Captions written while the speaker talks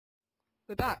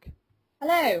We're back.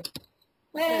 Hello.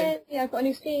 Well, yeah, I've got a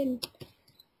new skin.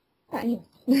 Don't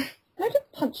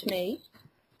just punch me.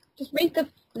 Just read the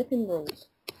flipping rules.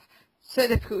 Set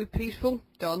difficulty peaceful.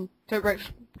 Done. Don't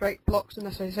break blocks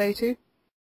unless I say to.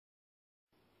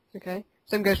 Okay.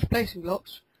 Same goes for placing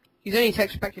blocks. Use any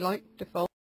texture pack you like. Default.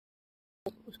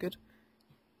 That's good.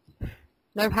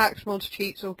 No hacks, mods,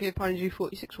 cheats, or give Pioneer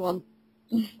 46-1.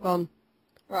 Fun.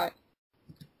 Right.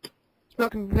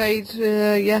 Not can be paid,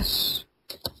 yes.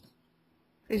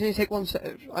 Please only take one set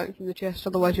of items from the chest,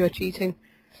 otherwise you are cheating.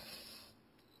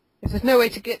 If there's no way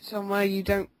to get somewhere, you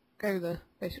don't go there,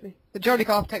 basically. The Jolly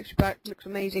Calf texture pack looks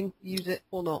amazing, use it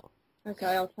or not. Okay,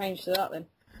 I'll change to that then.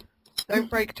 Don't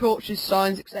break torches,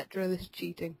 signs, etc. This is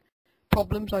cheating.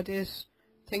 Problems, ideas,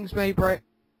 things may break.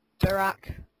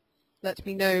 Dirac lets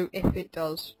me know if it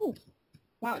does. Ooh.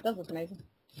 Wow, it does look amazing.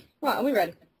 Right, are we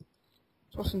ready?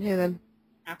 So what's in here then?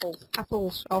 Apples.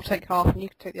 Apples. I'll take half and you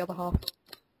can take the other half.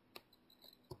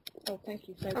 Oh, thank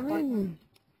you so I much. mean,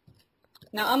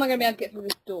 Now, am I going to be able to get through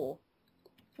this door?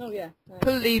 Oh, yeah.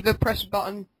 pull a lever, press a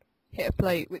button, hit a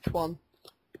plate. Which one?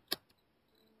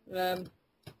 Let's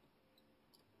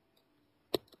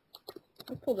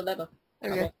pull the lever.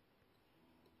 There we go.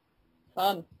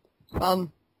 Fun.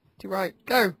 Fun. To right.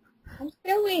 Go. I'm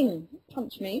going.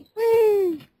 Punch me.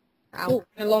 Whee! Ow. Oh,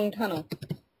 in a long tunnel.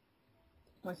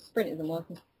 My sprint isn't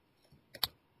working.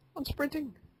 I'm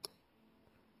sprinting.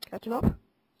 Catching up.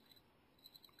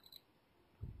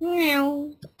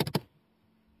 Meow.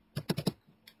 I'm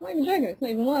not even joking, it's not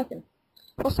even working.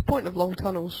 What's the point of long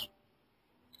tunnels?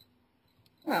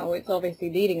 Well, it's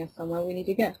obviously leading us somewhere we need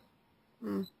to go.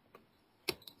 Hmm.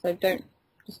 So don't,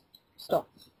 just stop.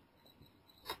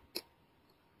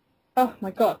 Oh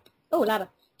my god. Oh, ladder.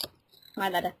 My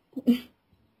ladder.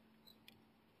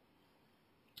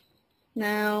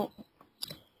 Now,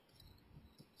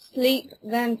 sleep,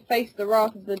 then face the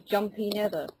wrath of the jumpy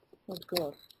nether. Oh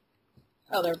god.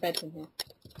 Oh, there are beds in here.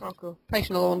 Oh, cool. Place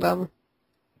another one down.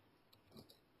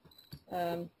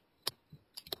 Sleep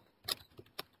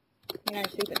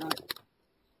at night.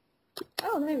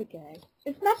 Oh, there we go.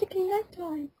 It's magically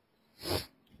nighttime.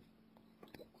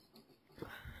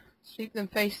 Sleep, then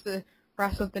face the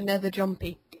wrath of the nether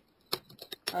jumpy.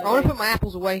 I Oh, want to put my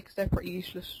apples away because they're pretty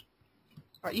useless.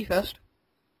 Right, you first.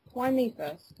 why me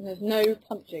first? And there's no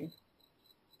punching.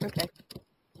 Okay.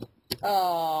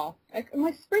 Oh,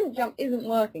 my sprint jump isn't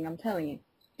working, I'm telling you.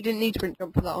 You didn't need sprint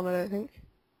jump for that one, I don't think.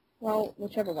 Well,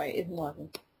 whichever way, it isn't working.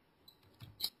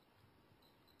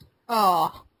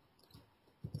 Ah.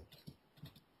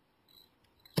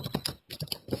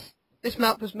 This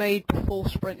map was made before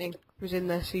sprinting was in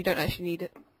there, so you don't actually need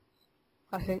it.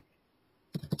 I think.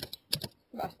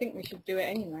 But I think we should do it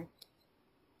anyway.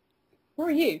 Where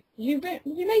are you? Did you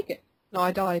make it? No,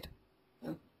 I died.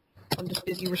 Oh. I'm just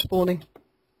busy respawning.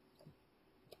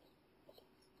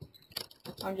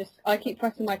 I keep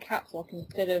pressing my caps lock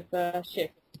instead of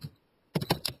shift.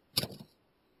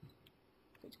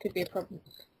 Which could be a problem.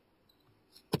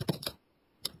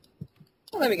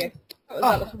 Oh, there we go.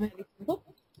 That was really simple.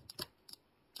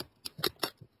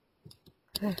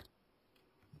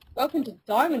 Welcome to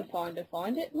Diamond Finder.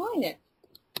 Find it, mine it.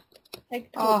 Take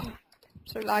a torch. Oh,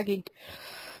 so laggy.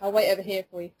 I'll wait over here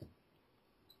for you.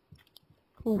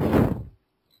 Ooh.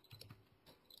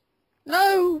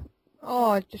 No!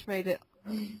 Oh, I just made it.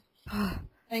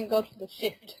 Thank God for the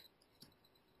shift.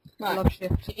 I Right, love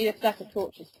shift. you need a stack of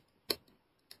torches.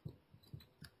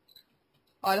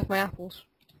 I left my apples.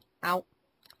 Out.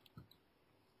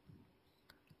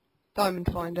 Diamond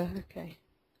finder, okay.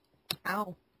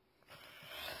 Ow.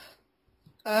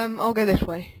 I'll go this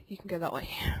way. You can go that way.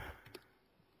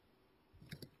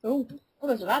 Oh,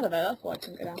 there's a ladder there, that's why I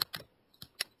couldn't go down.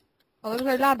 Oh, there's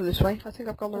no ladder this way. I think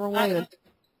I've gone the wrong way then.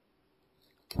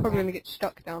 Probably going to get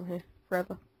stuck down here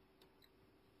forever.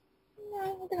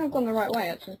 No, I think I've gone the right way,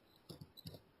 actually.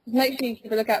 Just make sure you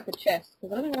keep a look out for chests,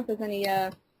 because I don't know if there's any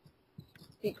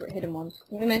secret hidden ones.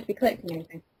 We're meant to be collecting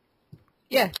anything.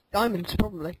 Yeah, diamonds,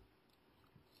 probably.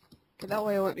 Okay, that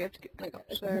way I won't be able to get back up,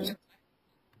 so...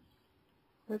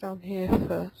 Go down here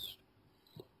first.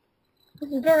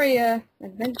 This is very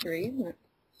adventure-y, isn't it?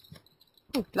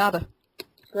 Oh, ladder.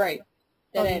 Great.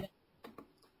 Dead end.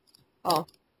 Oh,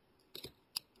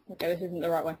 Okay, this isn't the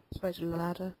right way. I suppose a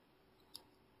ladder.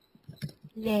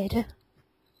 Ladder.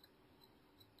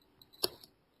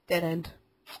 Dead end.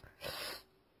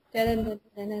 Dead end.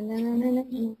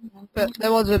 But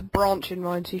there was a branch in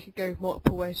mine, so you could go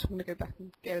multiple ways, so I'm going to go back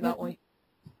and go that way.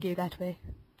 Go that way.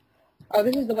 Oh,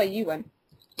 this is the way you went.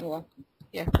 Oh well.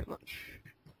 Yeah, pretty much.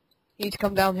 You need to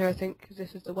come down here, I think, because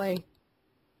this is the way.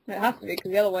 It has to be,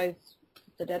 because the other way is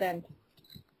the dead end.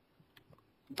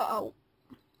 Oh.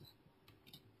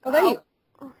 Oh, there you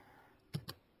go.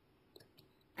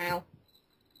 Ow.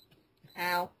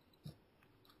 Ow.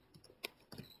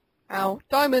 Ow.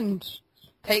 Diamonds!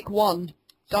 Take 1.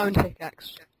 Diamond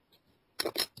pickaxe.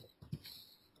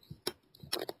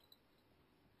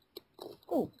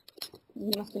 Oh.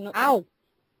 You must have not... Ow!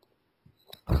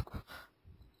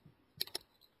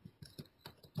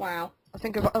 Wow. I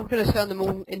think I'm going to turn them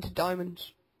all into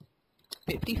diamonds.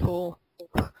 54.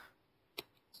 Right,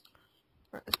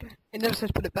 let's go. It never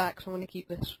says put it back, so I'm going to keep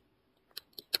this.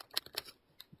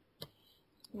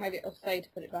 Maybe it'll say to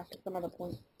put it back at some other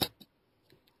point.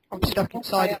 I'm stuck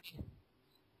inside it.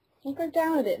 We'll go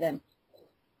down a bit then.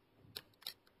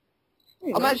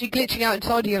 I'm actually glitching out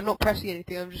inside you. I'm not pressing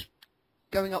anything. I'm just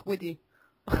going up with you.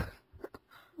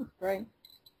 Great.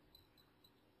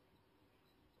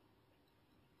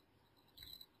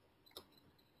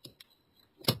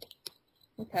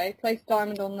 Okay, place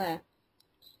diamond on there.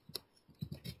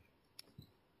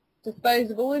 Dispose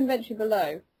of all inventory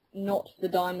below, not the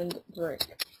diamond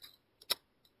brick.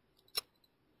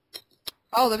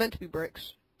 Oh, they're meant to be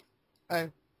bricks. Oh.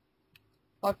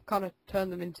 I've kind of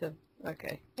turned them into...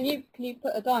 Okay. Can you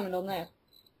put a diamond on there?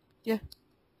 Yeah.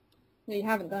 No, you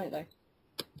haven't done it though.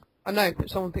 I know,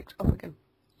 but someone picked it up again.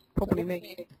 Probably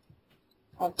me.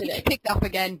 Oh, did You it? picked it up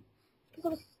again. Because I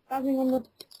was standing on the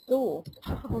door.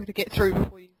 I'm going to get through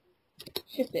before you...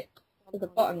 Shift it to the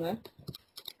bottom there.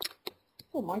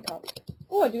 Oh, my God.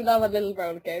 Oh, I do love a little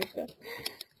roller coaster.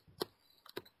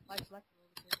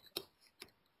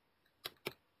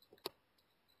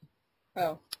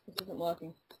 Oh, this isn't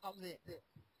working. That was it.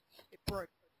 It broke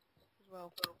as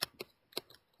well.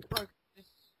 It broke. It's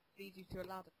easy to a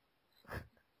ladder.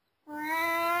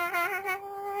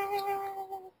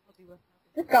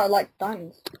 This guy likes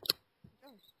diamonds.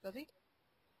 Does he?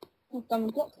 There's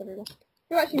diamond blocks everywhere.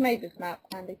 Who actually made this map,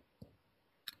 Andy?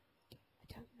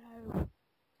 I don't know.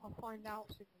 I'll find out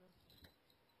soon enough.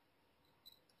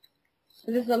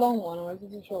 Is this a long one or is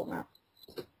this a short map?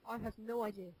 I have no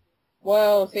idea.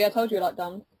 Well, see, I told you I like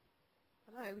diamonds.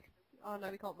 I know. Oh no,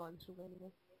 we can't mine this all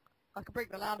anymore. I could break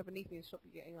the ladder beneath me and stop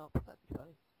you getting up. That'd be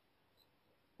funny.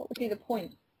 What would be the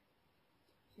point?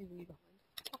 Leaving you behind.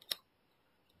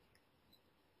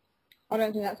 I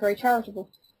don't think that's very charitable.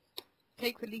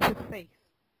 Take the leap of faith.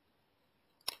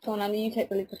 Come on, Andy, you take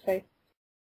the leap of faith.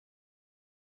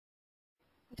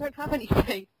 I don't have any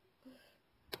faith.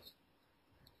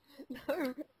 No, no,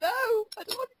 I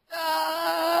don't want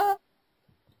to.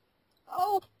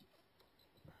 Oh.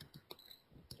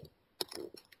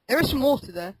 There is some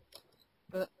water there,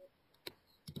 but...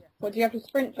 Yeah. What, do you have to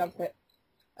sprint jump it?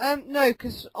 No,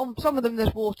 because on some of them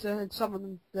there's water and some of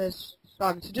them there's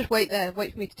slime. So just wait there,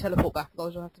 wait for me to teleport back,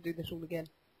 otherwise I'll have to do this all again.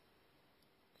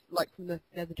 Like from the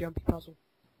nether jumpy puzzle.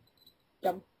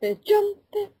 Jump it,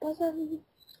 puzzle.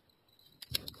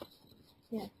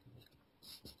 Yeah.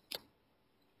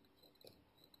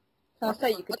 So I say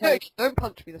you could tell. Don't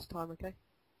punch me this time, okay?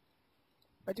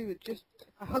 I do it just...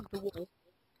 I hug the wall.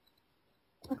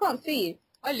 I can't see you.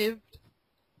 I lived.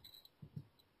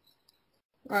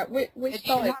 Right, which You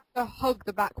side? have to hug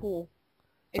the back wall.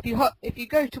 If you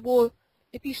go toward...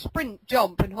 If you sprint,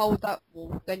 jump, and hold that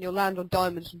wall, then you'll land on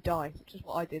diamonds and die, which is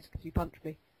what I did, because you punched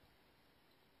me.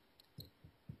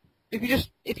 If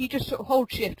you just sort of hold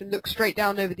shift and look straight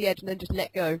down over the edge and then just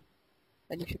let go,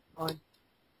 then you should be fine.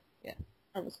 Yeah.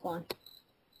 That was fine.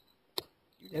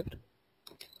 You lived.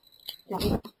 Did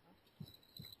you?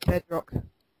 Bedrock.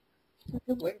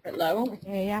 We're a bit low, aren't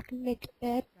we? Hey, I can make a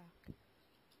bedrock.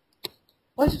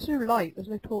 Why is it so light? There's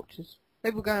no torches.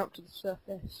 Maybe we're going up to the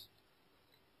surface.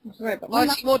 I'm sorry, but I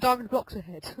see more diamond blocks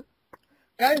ahead.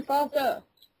 go faster!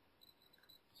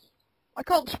 I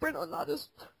can't sprint on ladders.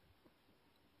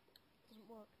 Doesn't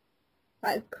work.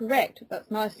 That is correct.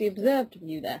 That's nicely observed of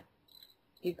you there.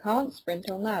 You can't sprint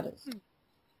on ladders.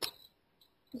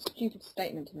 A stupid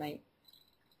statement to make.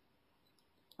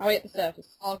 Are we at the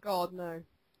surface? Oh god, no.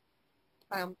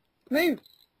 Move!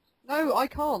 No, I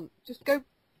can't. Just go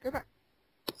back.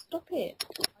 Stop it.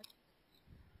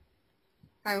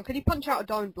 Hang on, can you punch out a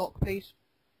diamond block, please?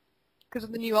 Because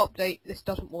of the new update, this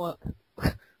doesn't work.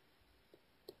 It's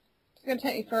going to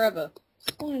take me forever.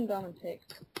 Spawning diamond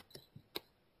picks.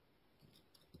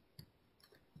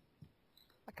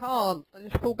 I can't. I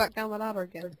just fall back down the ladder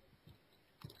again.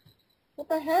 What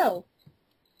the hell?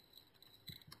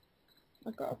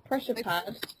 I've got a pressure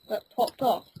pad that popped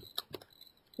off.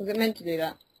 Was it meant to do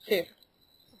that? Shift.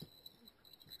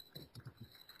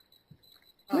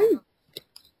 Move!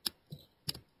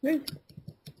 Move!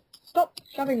 Stop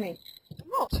shoving me. I'm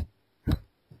not.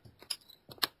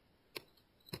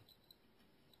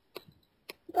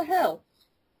 What the hell?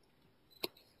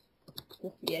 Is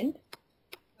this the end?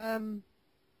 Ow.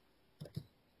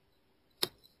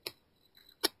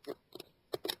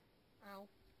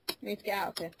 We need to get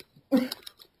out of here.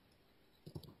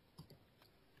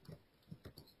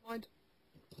 Mind.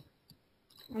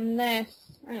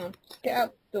 Unless... Hang on. Get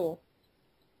out the door.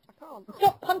 I can't.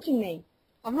 Stop punching me!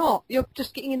 I'm not. You're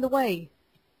just getting in the way.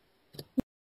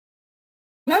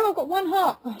 No, I've got one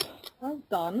heart! Oh, well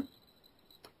done.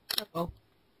 Oh well.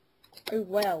 Oh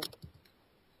well.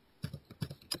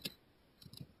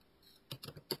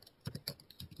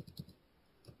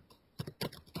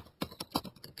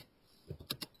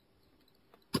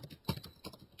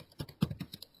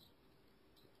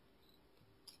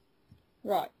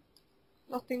 Right.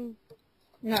 Nothing.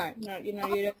 No, you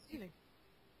know, you don't.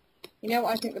 You know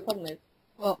what I think the problem is?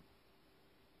 What?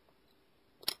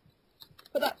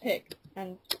 Put that pick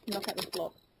and knock out this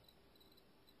block.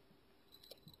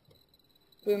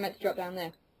 We were meant to drop down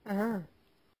there. Uh-huh.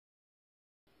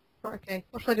 Right, okay.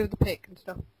 What should I do with the pick and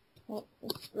stuff? Well,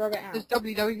 let's rub it out. There's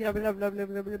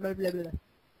www.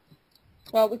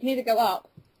 Well, we can either go up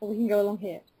or we can go along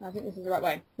here. I think this is the right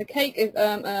way. The cake is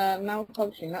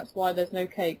malfunctioning. That's why there's no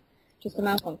cake. Just a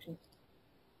malfunction.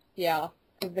 Yeah,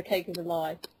 because the cake is a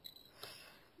lie.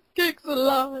 Cake's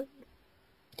alive.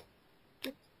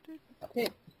 Up here.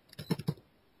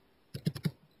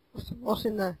 What's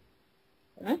in there?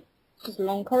 I don't know. It's just a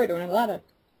long corridor and a ladder.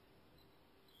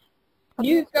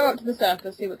 You go up to the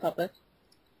surface, see what's up there.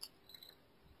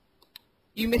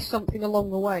 You missed something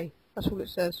along the way. That's all it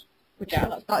says. Which Yeah, is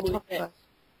that's that all top it there.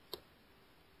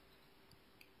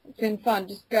 It's been fun.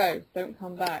 Just go. Don't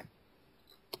come back.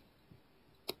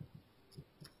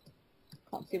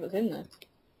 Can't see what's in there.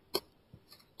 It's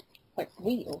like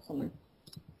wheat or something.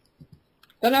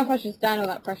 Don't know if I should stand on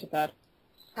that pressure pad.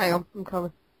 Hang on, I'm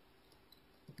coming.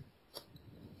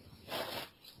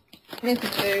 This is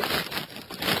two.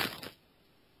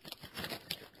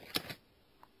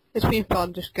 It's been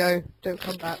fun, just go, don't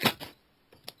come back.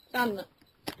 Stand there.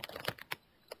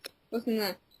 What's in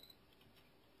there?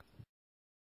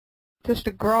 Just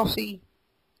a grassy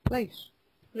place.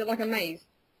 Is it like a maze?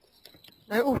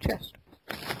 No, all chest.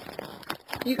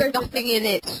 You go to Nothing in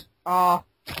it. Ah,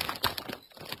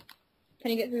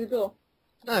 Can you get through the door?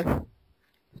 no.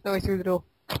 There's no way through the door.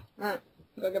 No.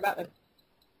 You've got to go back then.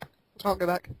 I can't go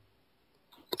back.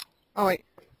 Oh wait.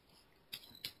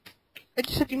 I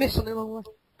just said you missed something along the way.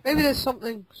 Maybe there's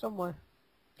something somewhere.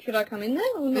 Should I come in there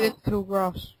or Maybe not? it's all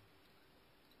grass.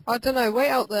 I don't know, wait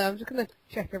out there, I'm just gonna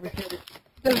check everything.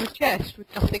 There's a chest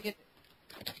with nothing in it.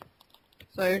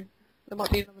 So, there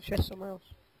might be another chest somewhere else.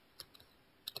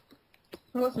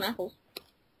 I've got some apples.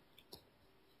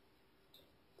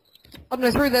 I don't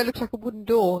know, through there looks like a wooden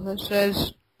door that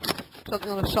says something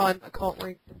on a sign that I can't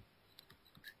read.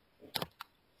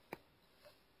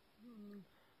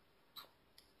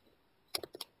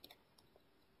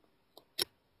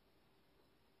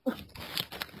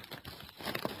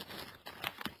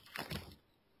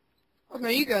 Oh no,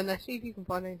 you go in there, see if you can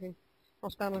find anything. I'll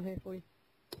stand on here for you.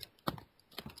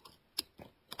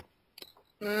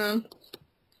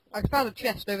 I found a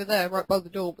chest over there, right by the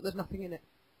door, but there's nothing in it.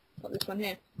 Got this one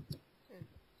here. Yeah.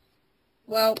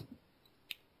 Well,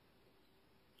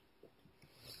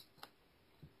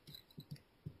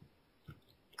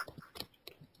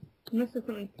 unless there's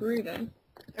something through there.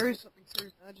 There is something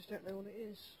through there, I just don't know what it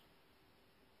is.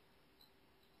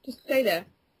 Just stay there.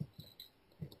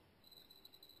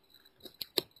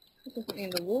 Is there something in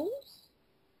the walls?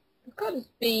 It's got to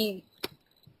just be...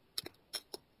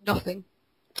 Nothing.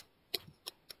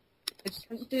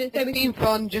 Did it say we It's been can...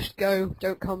 fun, just go,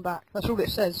 don't come back. That's all it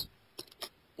says.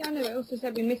 Yeah, I know, it also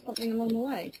said we missed something along the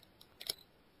way.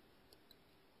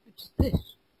 It's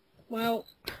this. Well,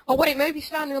 Oh wait, maybe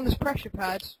standing on this pressure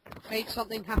pad made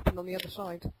something happen on the other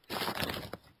side.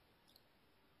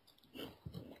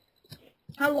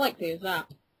 how likely is that?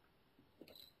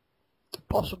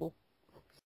 Possible.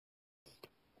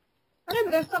 I know,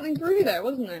 but there's something through there,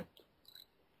 wasn't there?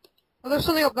 Well, there's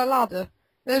something up the ladder.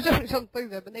 There's definitely something through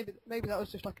there, but maybe that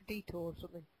was just like a detour or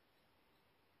something.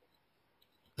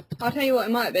 I'll tell you what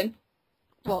it might have been.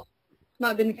 What? Might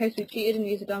have been the case we cheated and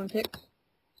used a diamond pick.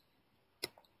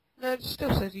 No, it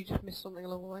still says you just missed something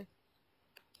along the way.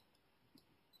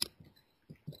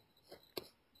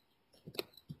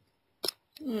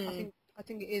 I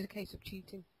think it is a case of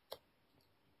cheating.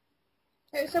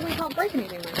 It said we can't break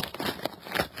anything though.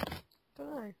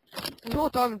 Don't know. There's more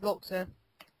diamond blocks there.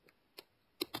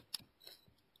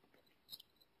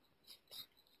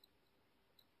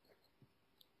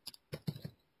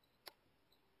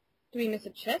 Do we miss a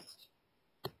chest?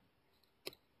 I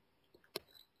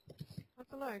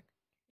don't know.